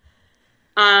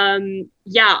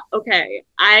 Yeah, okay.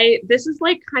 This is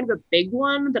like kind of a big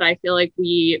one that I feel like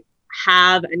we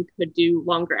have and could do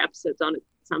longer episodes on at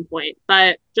some point.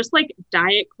 But just like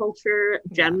diet culture,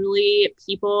 generally,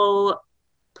 people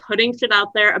putting shit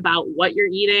out there about what you're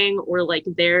eating or like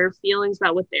their feelings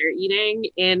about what they're eating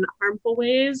in harmful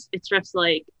ways. It's just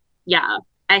like, yeah,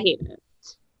 I hate it.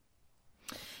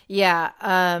 Yeah,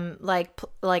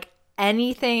 like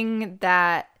anything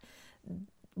that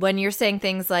when you're saying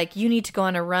things like you need to go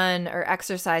on a run or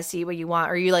exercise to eat what you want,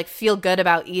 or you like feel good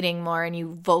about eating more, and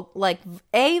you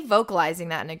vocalizing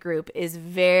that in a group is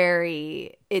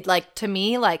it like to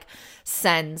me like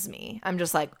sends me. I'm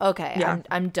just like, okay, yeah.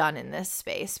 I'm done in this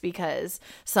space because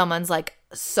someone's like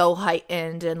so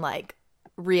heightened and like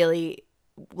really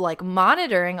like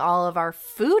monitoring all of our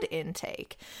food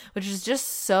intake, which is just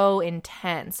so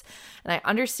intense. And I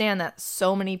understand that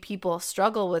so many people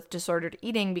struggle with disordered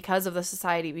eating because of the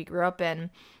society we grew up in.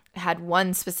 had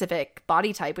one specific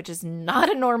body type, which is not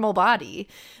a normal body,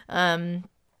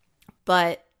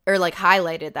 but or like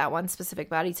highlighted that one specific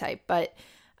body type. But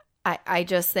I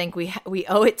just think we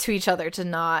owe it to each other to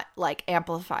not like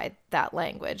amplify that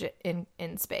language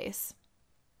in space.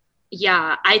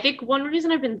 Yeah, I think one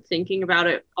reason I've been thinking about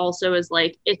it also is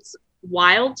like it's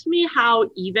wild to me how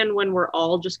even when we're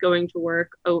all just going to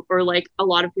work, or like a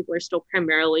lot of people are still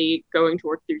primarily going to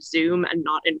work through Zoom and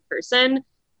not in person,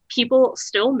 people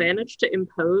still manage to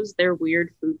impose their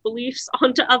weird food beliefs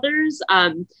onto others.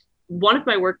 One of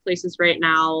my workplaces right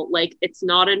now, like it's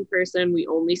not in person, we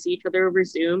only see each other over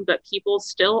Zoom, but people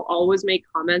still always make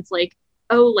comments like,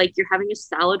 oh, like you're having a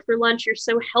salad for lunch, you're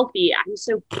so healthy, I'm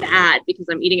so bad because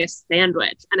I'm eating a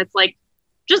sandwich. And it's like,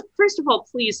 just first of all,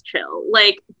 please chill.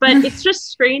 Like, but it's just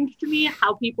strange to me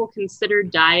how people consider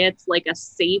diets like a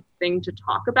safe thing to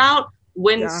talk about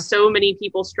when so many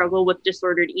people struggle with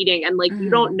disordered eating, and like you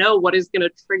don't know what is going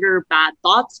to trigger bad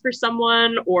thoughts for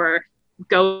someone or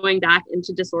going back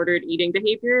into disordered eating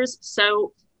behaviors.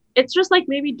 So it's just like,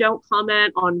 maybe don't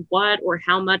comment on what or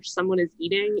how much someone is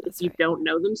eating if you don't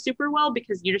know them super well,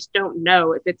 because you just don't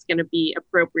know if it's going to be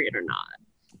appropriate or not.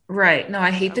 Right. No,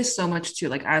 I hate this so much too.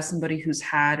 Like as somebody who's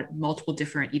had multiple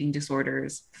different eating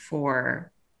disorders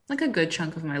for like a good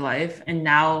chunk of my life. And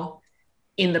now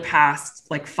in the past,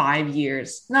 like 5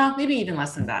 years, no, maybe even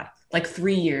less than that, like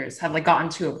 3 years have like gotten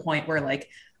to a point where like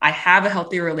I have a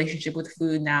healthier relationship with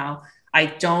food now. I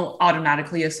don't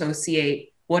automatically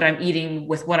associate what I'm eating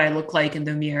with what I look like in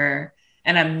the mirror.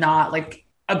 And I'm not like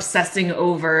obsessing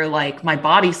over like my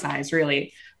body size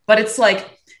really. But it's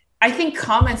like, I think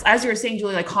comments, as you were saying,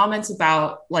 Julie, like comments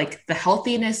about like the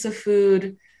healthiness of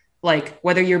food, like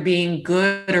whether you're being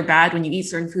good or bad when you eat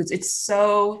certain foods, it's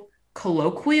so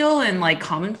colloquial and like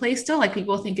commonplace still. Like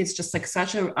people think it's just like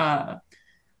such a,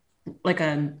 like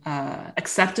an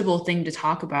acceptable thing to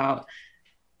talk about.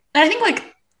 And I think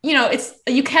like, you know, it's,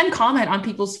 you can comment on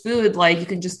people's food. Like you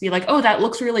can just be like, oh, that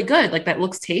looks really good. Like that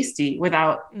looks tasty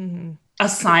without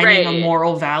assigning a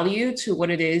moral value to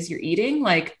what it is you're eating.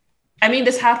 Like, I mean,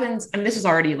 this happens, and this is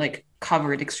already like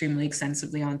covered extremely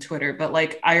extensively on Twitter, but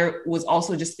like I was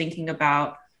also just thinking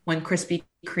about when Krispy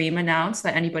Kreme announced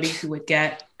that anybody who would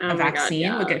get a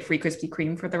vaccine would get free Krispy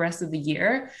Kreme for the rest of the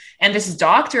year. And this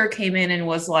doctor came in and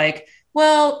was like,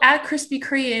 well, at Krispy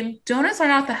Kreme, donuts are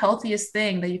not the healthiest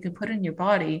thing that you can put in your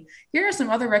body. Here are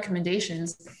some other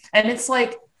recommendations. And it's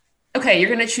like, okay, you're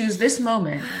going to choose this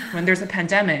moment when there's a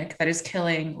pandemic that is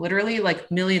killing literally like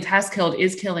millions,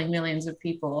 is killing millions of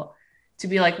people, to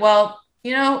be like, well,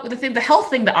 you know, the health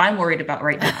thing that I'm worried about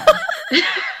right now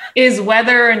is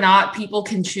whether or not people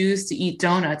can choose to eat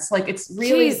donuts. Like it's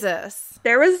really Jesus.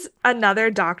 There was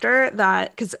another doctor that,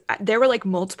 because there were like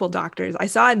multiple doctors. I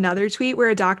saw another tweet where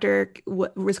a doctor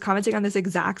was commenting on this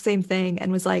exact same thing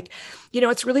and was like, you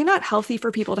know, it's really not healthy for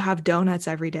people to have donuts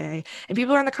every day. And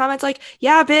people are in the comments like,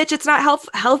 yeah, bitch, it's not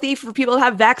healthy for people to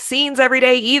have vaccines every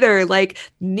day either. Like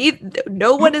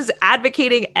no one is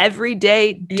advocating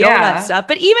everyday donut stuff.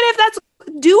 But even if that's,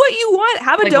 do what you want,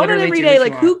 have a donut every day.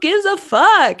 Like who gives a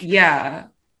fuck? Yeah.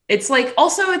 It's like,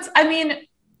 also I mean,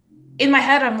 in my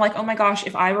head, I'm like, oh my gosh,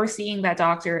 if I were seeing that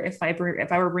doctor, if I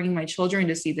were bringing my children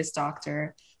to see this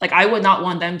doctor, like I would not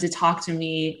want them to talk to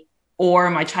me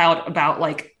or my child about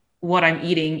like what I'm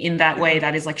eating in that way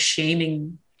that is like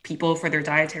shaming people for their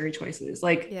dietary choices.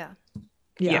 Like, yeah.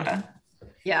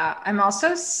 I'm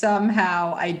also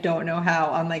somehow, I don't know how,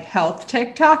 on like health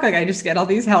TikTok, like I just get all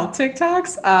these health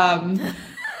TikToks.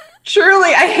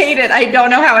 Truly, I hate it. I don't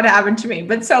know how it happened to me.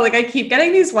 But so like I keep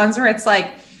getting these ones where it's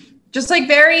like, just like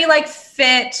very like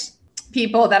fit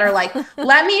people that are like,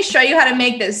 let me show you how to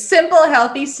make this simple,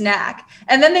 healthy snack.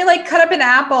 And then they like cut up an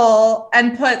apple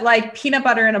and put like peanut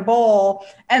butter in a bowl.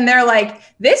 And they're like,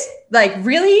 this like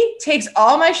really takes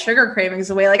all my sugar cravings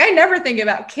away. Like I never think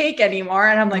about cake anymore.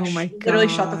 And I'm like, literally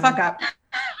shut the fuck up.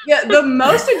 Yeah. The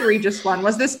most egregious one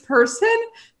was this person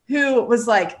who was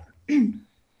like,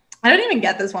 I don't even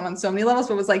get this one on so many levels,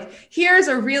 but was like, here's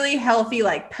a really healthy,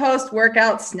 like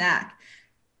post-workout snack.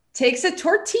 Takes a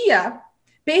tortilla,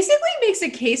 basically makes a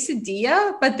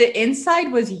quesadilla, but the inside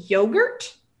was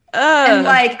yogurt. And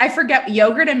like, I forget,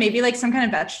 yogurt and maybe like some kind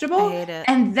of vegetable. I hate it.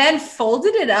 And then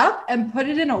folded it up and put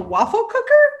it in a waffle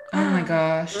cooker. Oh my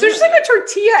gosh. So just like a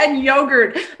tortilla and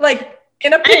yogurt, like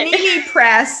in a panini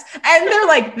press. And they're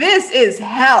like, this is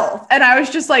health. And I was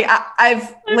just like,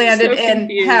 I've landed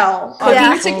in hell.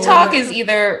 Cooking TikTok is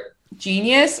either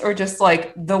genius or just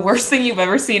like the worst thing you've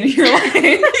ever seen in your life.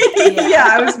 Yeah,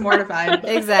 I was mortified.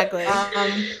 Exactly.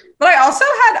 But I also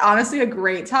had honestly a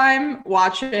great time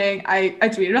watching. I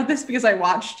tweeted about this because I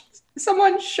watched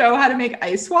someone show how to make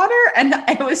ice water, and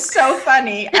it was so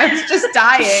funny. I was just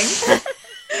dying.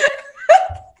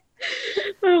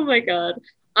 Oh my God.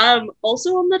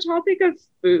 Also on the topic of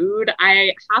food,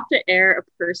 I have to air a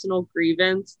personal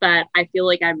grievance that I feel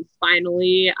like I'm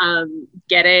finally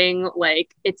getting.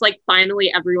 Like, it's like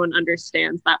finally everyone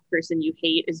understands that person you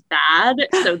hate is bad.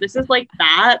 So this is like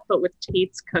that, but with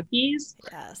Tate's cookies.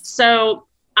 Yes. So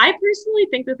I personally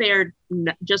think that they are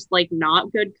just like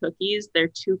not good cookies. They're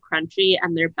too crunchy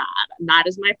and they're bad. And that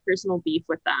is my personal beef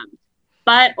with them.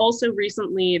 But also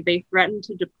recently, they threatened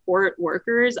to deport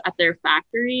workers at their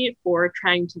factory for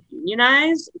trying to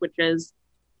unionize, which is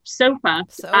so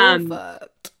fucked. So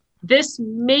fucked. This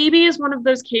maybe is one of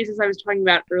those cases I was talking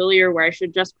about earlier where I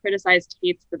should just criticize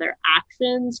Tate's for their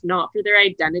actions, not for their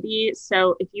identity.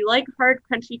 So if you like hard,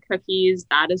 crunchy cookies,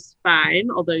 that is fine,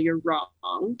 although you're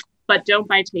wrong. But don't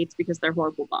buy Tate's because they're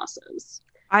horrible bosses.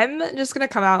 I'm just going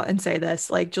to come out and say this.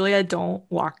 Like, Julia, don't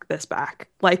walk this back.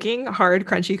 Liking hard,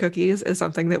 crunchy cookies is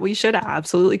something that we should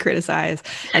absolutely criticize.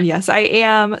 And yes, I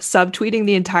am subtweeting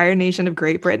the entire nation of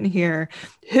Great Britain here,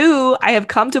 who I have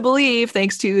come to believe,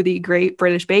 thanks to the Great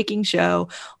British Baking Show,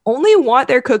 only want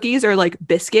their cookies or like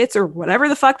biscuits or whatever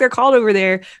the fuck they're called over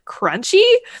there crunchy.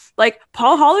 Like,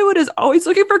 Paul Hollywood is always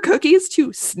looking for cookies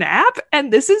to snap,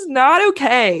 and this is not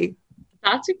okay.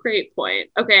 That's a great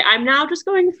point. Okay, I'm now just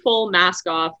going full mask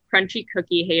off, crunchy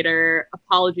cookie hater.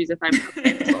 Apologies if I'm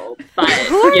canceled, but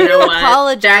Who are you know you what?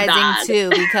 apologizing to?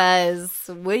 Because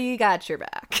we got your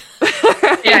back.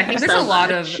 Yeah, I think there's So a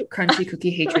lot of much. crunchy cookie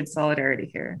hatred solidarity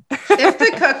here. If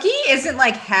the cookie isn't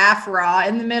like half raw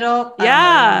in the middle, I'm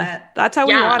Yeah, loving it. that's how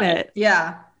we Yeah. want it.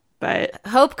 Yeah. But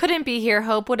Hope couldn't be here.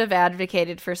 Hope would have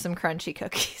advocated for some crunchy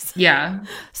cookies. Yeah.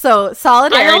 So I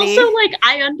solidarity. also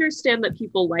I understand that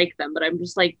people like them, but I'm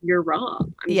just like, you're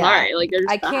wrong. I'm Yeah. sorry. Like, they're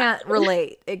just I bad. can't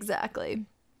relate. Exactly.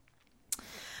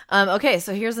 Okay,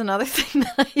 so here's another thing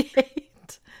that I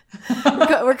hate.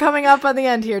 We're coming up on the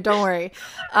end here. Don't worry.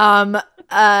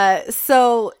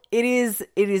 So it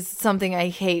is something I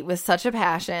hate with such a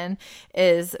passion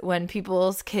is when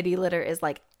people's kitty litter is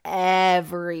like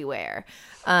everywhere.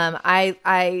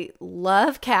 I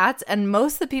love cats, and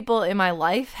most of the people in my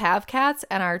life have cats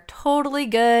and are totally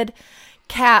good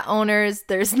cat owners.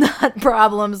 There's not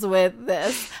problems with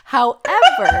this.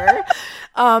 However,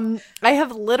 I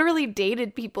have literally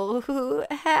dated people who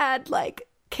had like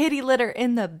kitty litter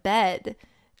in the bed,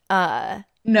 No.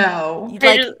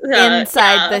 like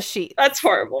inside yeah. the sheet That's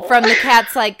horrible. from the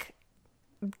cats like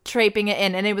traipsing it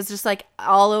in, and it was just like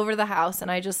all over the house, and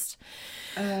I just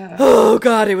oh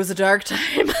god, it was a dark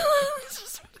time.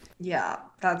 Yeah,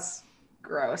 that's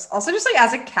gross. Also, just like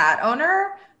as a cat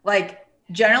owner, like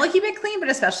generally keep it clean, but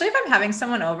especially if I'm having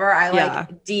someone over, I Yeah.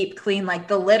 like deep clean like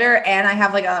the litter, and I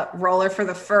have like a roller for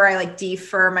the fur. I like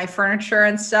defur my furniture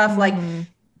and stuff. Like,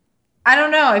 I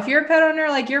don't know. If you're a pet owner,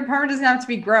 like your apartment doesn't have to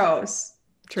be gross.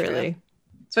 truly.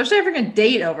 Especially if you're gonna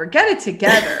date over. Get it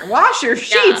together. Wash your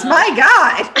sheets. Yeah. My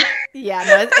God. Yeah,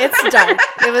 no, it's dark.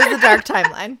 It was the dark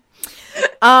timeline.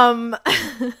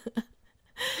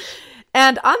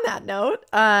 And on that note,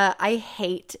 I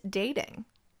hate dating.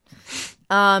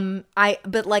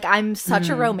 But like I'm such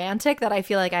a romantic that I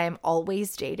feel like I am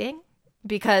always dating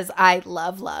because I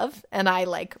love and I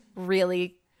like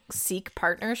really seek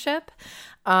partnership.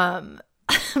 But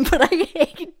I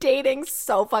hate dating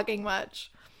so fucking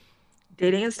much.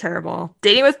 Dating is terrible.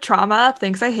 Dating with trauma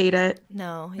thinks I hate it.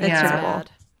 No, It's it's terrible. bad.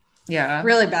 Yeah.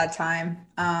 Really bad time.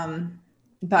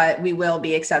 But we will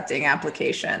be accepting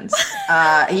applications.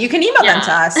 You can email them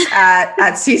to us at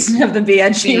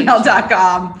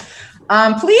seasonofthebee@gmail.com.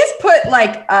 Please put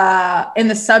like in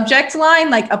the subject line,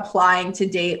 like applying to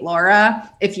date Laura,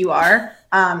 if you are,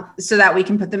 so that we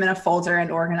can put them in a folder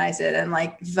and organize it and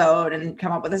like vote and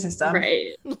come up with a system.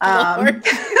 right. Lord.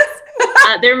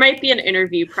 There might be an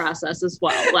interview process as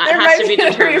well. That There has might to be be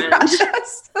an interview determined.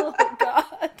 process. Oh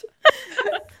god.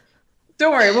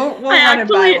 Don't worry, we'll I run it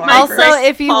by actually- Laura my Also, first.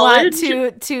 if you want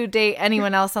college- to date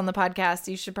anyone else on the podcast,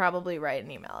 you should probably write an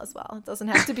email as well. It doesn't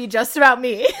have to be just about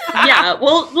me. Yeah,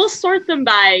 we'll sort them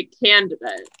by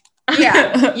candidate.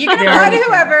 Yeah, you can They apply already to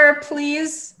can. whoever.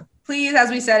 Please, as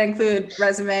we said, include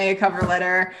resume, cover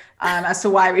letter, as to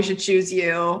why we should choose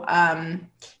you,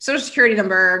 social security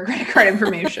number, credit card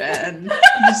information,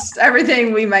 just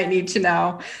everything we might need to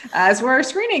know as we're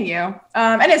screening you,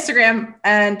 and Instagram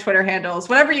and Twitter handles,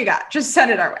 whatever you got, just send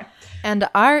it our way. And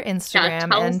our Instagram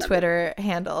tell and us Twitter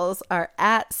handles are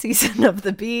at Season of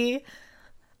the Bee.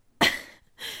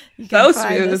 You So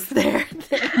find us smooth.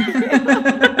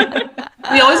 there.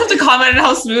 We always have to comment on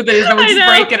how smooth it is, and we I just know.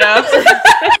 break it up.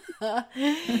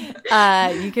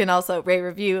 You can also rate,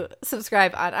 review,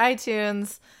 subscribe on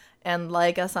iTunes. and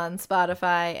like us on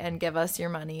Spotify and give us your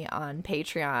money on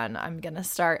Patreon. I'm going to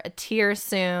start a tier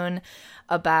soon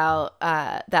about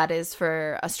that is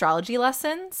for astrology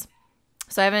lessons.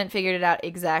 So I haven't figured it out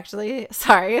exactly.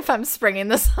 Sorry if I'm springing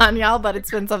this on y'all, but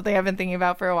it's been something I've been thinking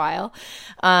about for a while.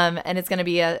 And it's going to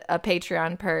be a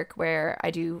Patreon perk where I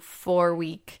do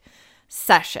 4-week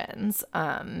sessions.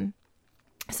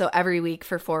 So every week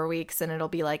for 4 weeks, and it'll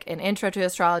be like an intro to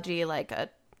astrology,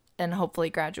 and hopefully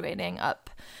graduating up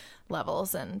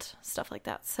levels and stuff like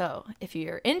that. So if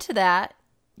you're into that,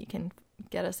 you can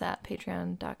get us at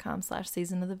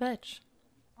patreon.com/seasonofthebitch.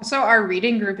 So our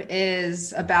reading group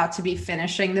is about to be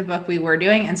finishing the book we were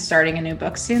doing and starting a new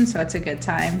book soon. So it's a good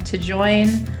time to join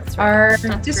our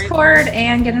Discord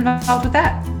and get involved with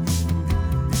that.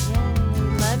 Yay,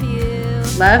 love you.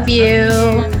 Love you.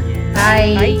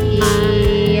 Bye. Bye.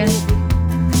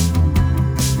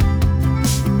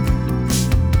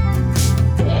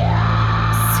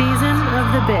 Season of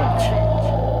the Bitch.